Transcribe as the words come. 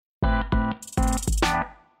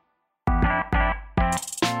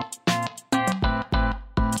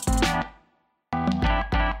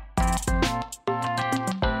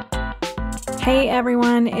Hey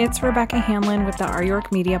everyone, it's Rebecca Hanlon with the Our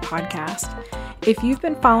York Media Podcast. If you've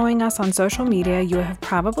been following us on social media, you have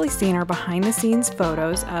probably seen our behind-the-scenes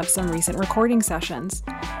photos of some recent recording sessions.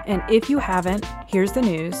 And if you haven't, here's the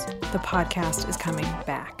news: the podcast is coming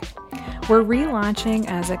back. We're relaunching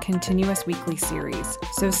as a continuous weekly series,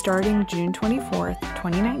 so starting June 24th,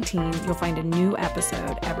 2019, you'll find a new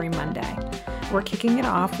episode every Monday. We're kicking it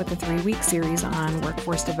off with a 3-week series on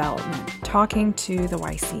workforce development, talking to the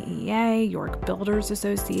YCEA, York Builders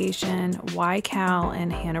Association, YCAL,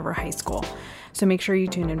 and Hanover High School. So make sure you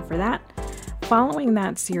tune in for that. Following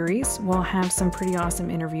that series, we'll have some pretty awesome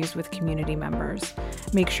interviews with community members.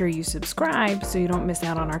 Make sure you subscribe so you don't miss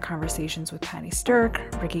out on our conversations with Patty Stirk,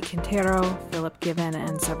 Ricky Quintero, Philip Given,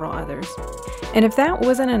 and several others. And if that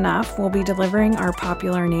wasn't enough, we'll be delivering our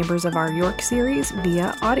popular Neighbors of Our York series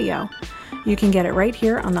via audio. You can get it right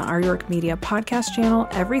here on the Our York Media podcast channel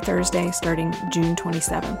every Thursday starting June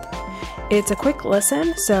 27th. It's a quick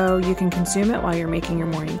listen, so you can consume it while you're making your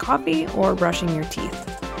morning coffee or brushing your teeth.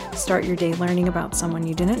 Start your day learning about someone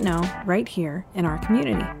you didn't know right here in our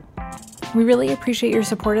community. We really appreciate your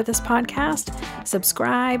support of this podcast.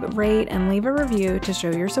 Subscribe, rate, and leave a review to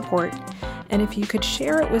show your support. And if you could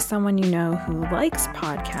share it with someone you know who likes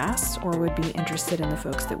podcasts or would be interested in the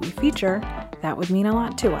folks that we feature, that would mean a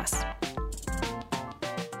lot to us.